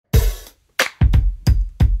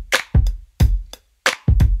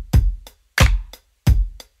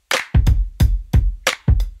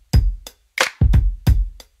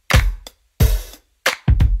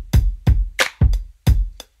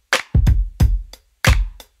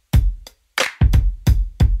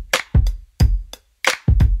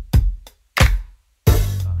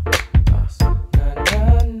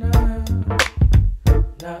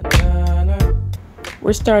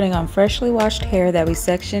We're starting on freshly washed hair that we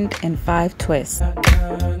sectioned in 5 twists.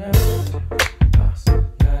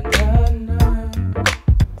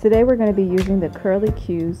 Today we're going to be using the Curly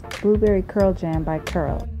Q's Blueberry Curl Jam by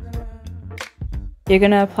Curl. You're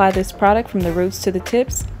going to apply this product from the roots to the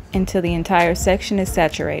tips until the entire section is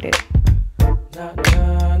saturated.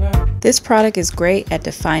 This product is great at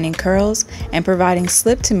defining curls and providing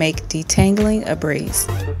slip to make detangling a breeze.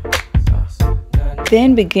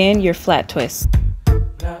 Then begin your flat twist.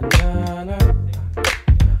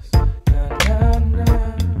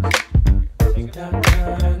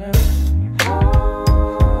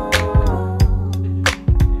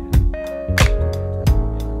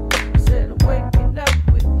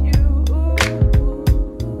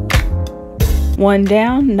 One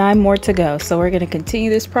down, 9 more to go. So we're going to continue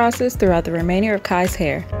this process throughout the remainder of Kai's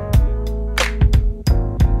hair.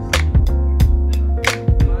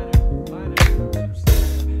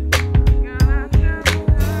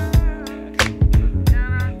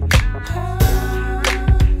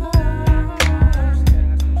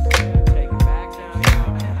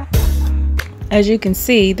 As you can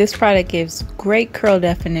see, this product gives great curl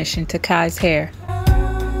definition to Kai's hair.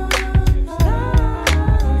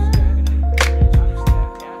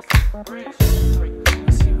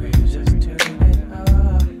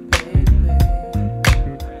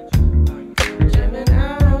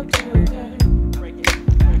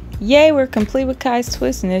 Yay, we're complete with Kai's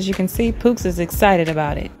twist, and as you can see, Pooks is excited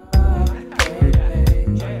about it.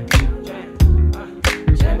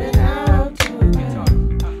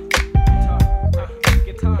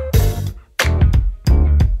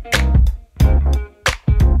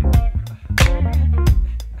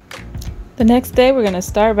 The next day, we're going to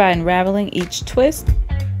start by unraveling each twist.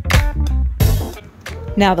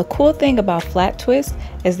 Now, the cool thing about flat twist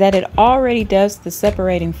is that it already does the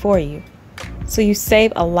separating for you, so you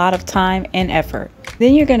save a lot of time and effort.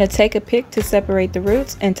 Then you're going to take a pick to separate the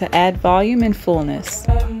roots and to add volume and fullness.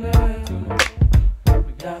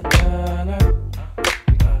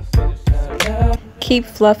 Keep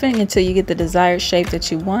fluffing until you get the desired shape that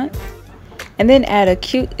you want, and then add a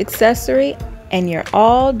cute accessory and you're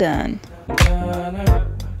all done.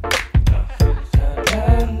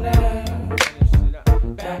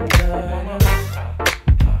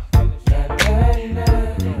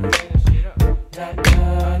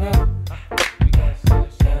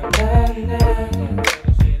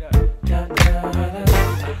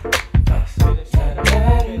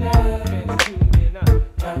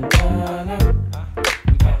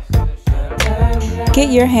 Get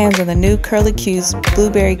your hands on the new Curly Q's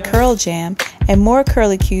Blueberry Curl Jam and more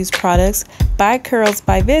Curly Q's products by Curls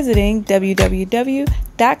by visiting www.curls.biz.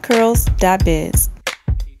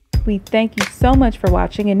 We thank you so much for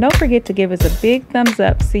watching, and don't forget to give us a big thumbs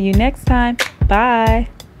up. See you next time. Bye.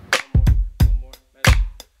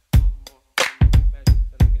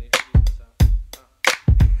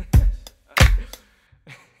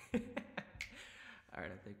 All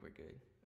right, I think we're good.